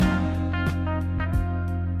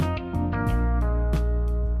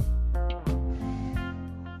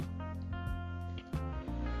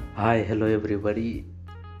Hi, hello everybody.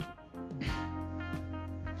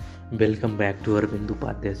 Welcome back to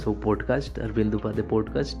Upadhyay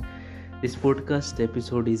podcast. This podcast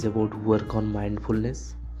episode is about work on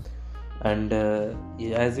mindfulness, and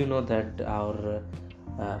as you know that our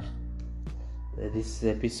uh, this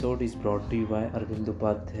episode is brought to you by Arvind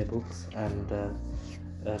Upadhyay books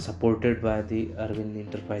and supported by the Arvind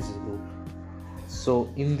Enterprises Group. So,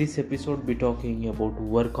 in this episode, we're talking about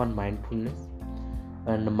work on mindfulness.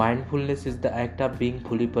 And mindfulness is the act of being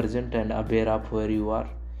fully present and aware of where you are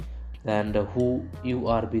and who you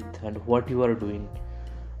are with and what you are doing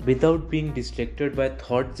without being distracted by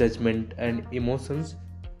thought, judgment, and emotions.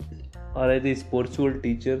 Or as the spiritual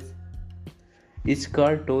teachers,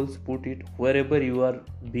 Ishkar tells put it, wherever you are,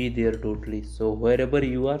 be there totally. So, wherever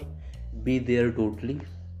you are, be there totally.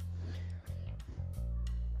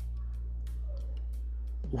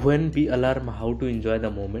 When we learn how to enjoy the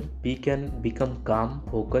moment, we can become calm,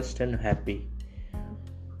 focused, and happy.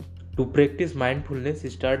 To practice mindfulness,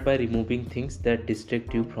 start by removing things that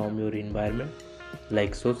distract you from your environment,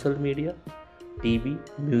 like social media, TV,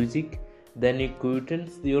 music. Then you quieten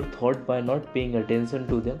your thought by not paying attention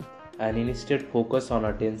to them and instead focus on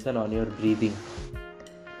attention on your breathing.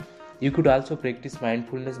 You could also practice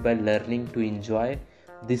mindfulness by learning to enjoy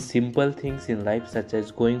these simple things in life, such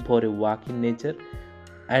as going for a walk in nature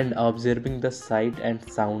and observing the sight and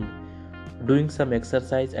sound, doing some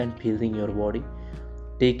exercise and feeling your body,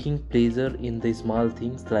 taking pleasure in the small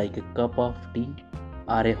things like a cup of tea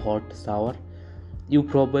or a hot shower. You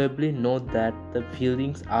probably know that the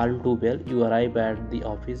feelings all too well. You arrive at the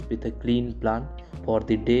office with a clean plan for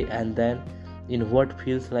the day, and then in what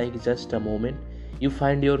feels like just a moment, you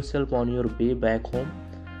find yourself on your way back home.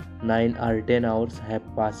 9 or 10 hours have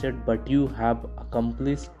passed, but you have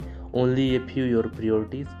accomplished only a few your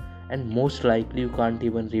priorities, and most likely you can't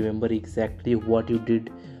even remember exactly what you did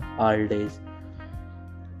all days.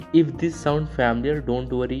 If this sounds familiar, don't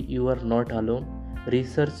worry, you are not alone.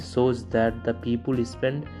 Research shows that the people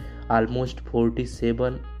spend almost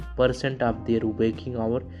 47% of their waking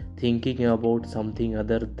hour thinking about something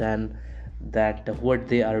other than that what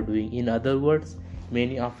they are doing. In other words,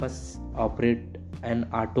 many of us operate an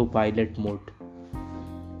autopilot mode.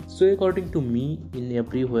 So according to me, in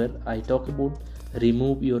everywhere I talk about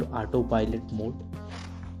remove your autopilot mode.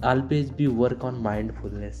 Always be work on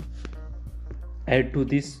mindfulness. Add to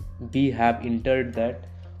this, we have entered that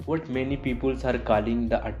what many people are calling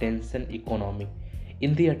the attention economy.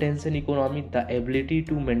 In the attention economy, the ability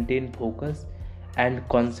to maintain focus and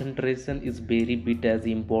concentration is very bit as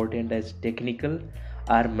important as technical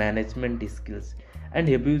or management skills. And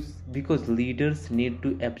abuse because leaders need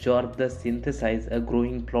to absorb the synthesize a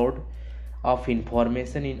growing flood of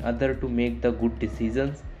information in order to make the good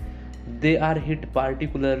decisions. They are hit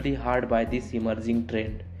particularly hard by this emerging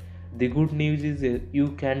trend. The good news is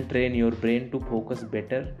you can train your brain to focus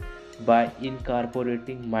better by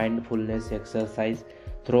incorporating mindfulness exercise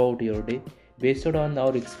throughout your day. Based on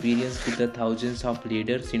our experience with the thousands of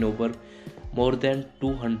leaders in over more than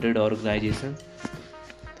 200 organizations,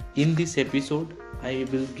 in this episode, I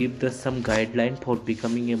will give some guideline for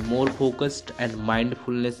becoming a more focused and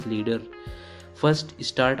mindfulness leader. First,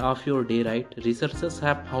 start off your day right. Researchers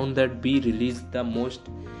have found that we release the most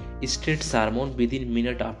stress hormone within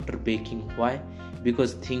minute after waking. Why?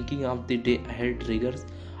 Because thinking of the day ahead triggers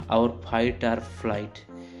our fight or flight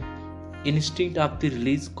instinct of the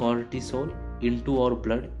release cortisol into our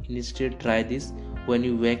blood. Instead, try this. When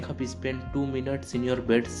you wake up, spend 2 minutes in your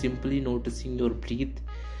bed simply noticing your breath.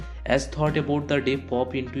 As thought about the day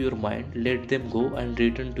pop into your mind, let them go and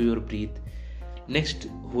return to your breath. Next,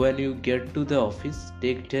 when you get to the office,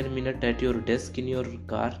 take 10 minutes at your desk in your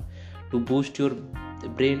car to boost your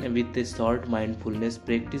brain with a short mindfulness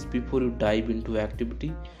practice before you dive into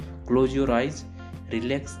activity. Close your eyes,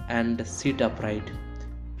 relax and sit upright.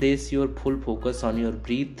 Place your full focus on your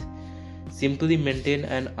breath. Simply maintain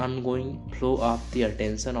an ongoing flow of the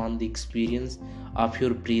attention on the experience of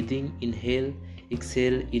your breathing. Inhale,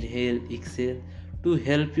 exhale to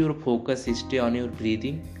help your focus stay on your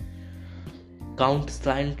breathing. Count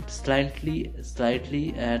slightly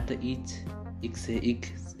at each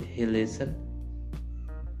exhalation.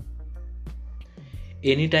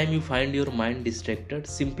 Anytime you find your mind distracted,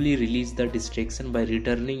 simply release the distraction by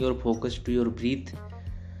returning your focus to your breath.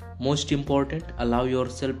 Most important, allow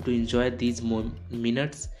yourself to enjoy these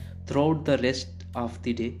minutes throughout the rest of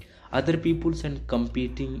the day. Other people's and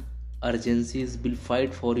competing urgencies will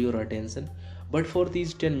fight for your attention, but for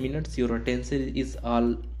these 10 minutes, your attention is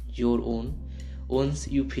all your own. Once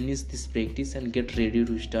you finish this practice and get ready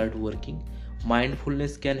to start working,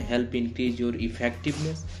 mindfulness can help increase your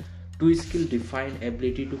effectiveness Two skill define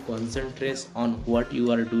ability to concentrate on what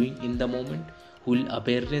you are doing in the moment, while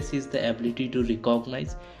awareness is the ability to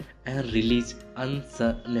recognize and release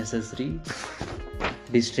unnecessary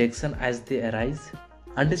distraction as they arise.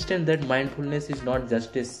 Understand that mindfulness is not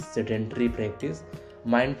just a sedentary practice.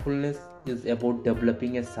 Mindfulness is about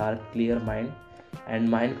developing a sharp, clear mind, and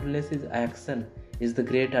mindfulness is action is the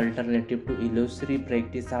great alternative to illusory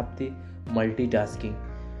practice of the multitasking.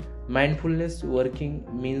 Mindfulness working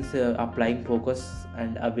means applying focus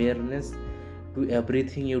and awareness to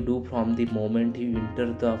everything you do from the moment you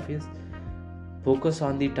enter the office. Focus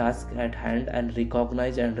on the task at hand and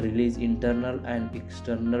recognize and release internal and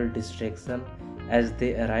external distraction as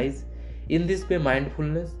they arise. In this way,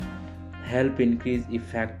 mindfulness help increase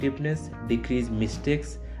effectiveness, decrease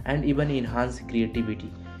mistakes, and even enhance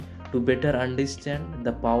creativity. To better understand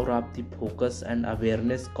the power of the focus and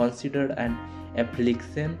awareness, consider an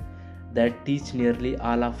application that teach nearly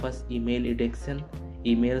all of us email addiction.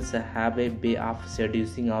 Emails have a way of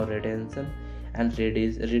seducing our attention and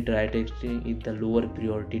redirecting it the lower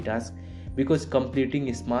priority task, because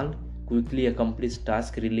completing small, quickly accomplished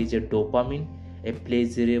task release a dopamine, a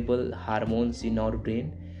pleasurable hormones in our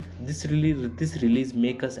brain. This release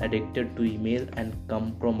make us addicted to email and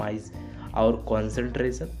compromise our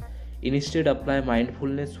concentration. Instead, apply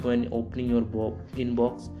mindfulness when opening your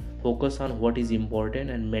inbox. Focus on what is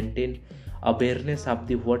important and maintain awareness of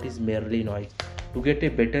the what is merely noise. To get a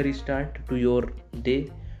better start to your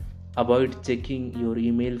day, avoid checking your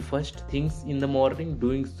email first things in the morning.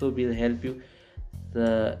 Doing so will help you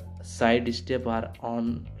the side step are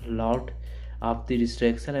on lot of the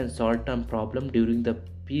distraction and short-term problem during the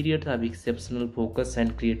period of exceptional focus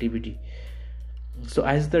and creativity. So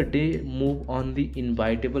as the day move on, the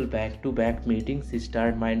inevitable back-to-back meetings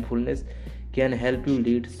start. Mindfulness can help you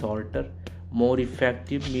lead shorter, more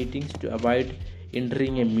effective meetings. To avoid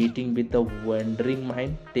entering a meeting with a wandering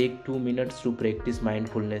mind, take 2 minutes to practice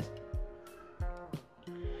mindfulness.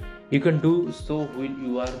 You can do so when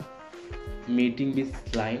you are meeting with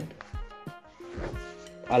client,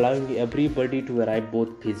 allowing everybody to arrive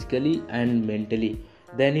both physically and mentally.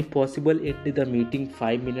 Then if possible, end the meeting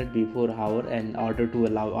 5 minutes before hour in order to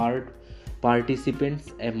allow our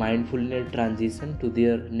participants a mindfulness transition to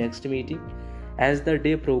their next meeting. As the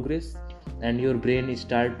day progresses and your brain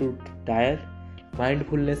start to tire,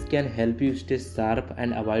 mindfulness can help you stay sharp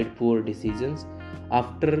and avoid poor decisions.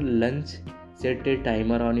 After lunch, set a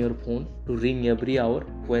timer on your phone to ring every hour.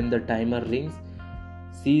 When the timer rings,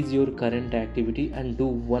 cease your current activity and do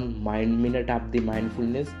 1 minute of the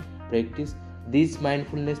mindfulness practice. This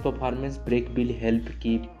mindfulness performance break will help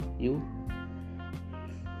keep you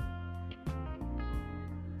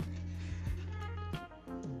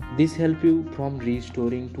This help you from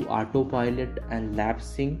restoring to autopilot and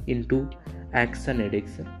lapsing into action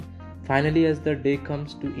addiction. Finally, as the day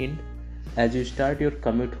comes to end, as you start your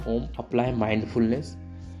commute home, apply mindfulness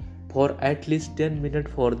for at least 10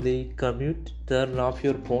 minutes for the commute. Turn off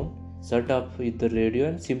your phone, shut off with the radio,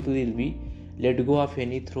 and simply let go of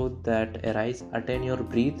any thought that arise. Attain your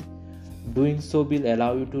breath. Doing so will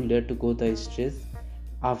allow you to let go the stress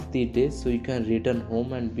of the day, so you can return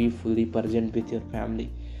home and be fully present with your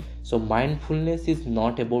family. So mindfulness is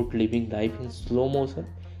not about living life in slow motion.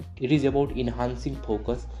 It is about enhancing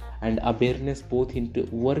focus and awareness both into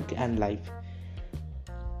work and life.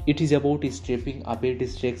 It is about stripping away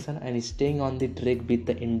distraction and staying on the track with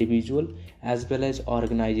the individual as well as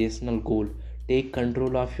organizational goal. Take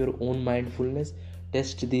control of your own mindfulness.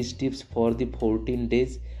 Test these tips for the 14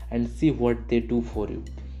 days and see what they do for you.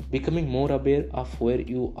 Becoming more aware of where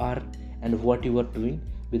you are and what you are doing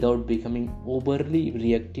without becoming overly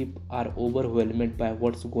reactive or overwhelmed by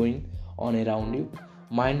what's going on around you.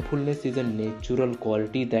 Mindfulness is a natural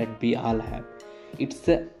quality that we all have. It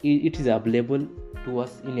is available to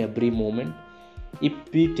us in every moment if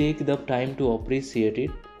we take the time to appreciate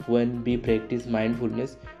it. When we practice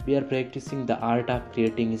mindfulness, we are practicing the art of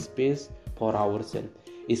creating space for ourselves,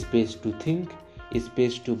 space to think,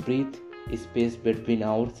 space to breathe, space between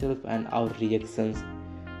ourselves and our reactions.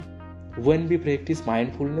 When we practice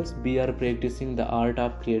mindfulness, we are practicing the art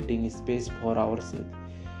of creating space for ourselves,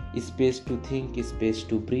 space to think, space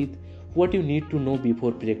to breathe. What you need to know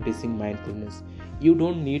before practicing mindfulness: you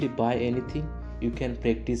don't need to buy anything. You can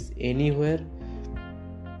practice anywhere.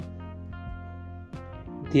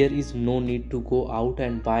 There is no need to go out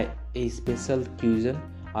and buy a special cushion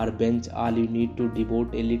or bench. All you need to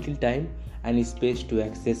devote a little time and space to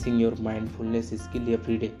accessing your mindfulness skill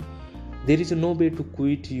every day. There is no way to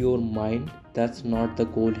quit your mind. That's not the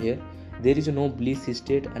goal here. There is no bliss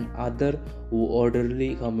state and other orderly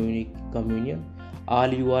communion.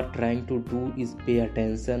 All you are trying to do is pay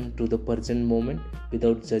attention to the present moment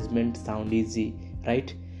without judgment. Sound easy,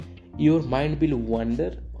 right? Your mind will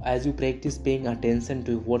wander as you practice paying attention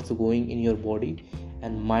to what's going in your body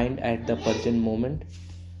and mind at the present moment.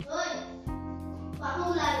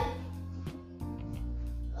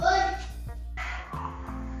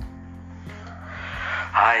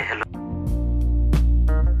 Hi, hello.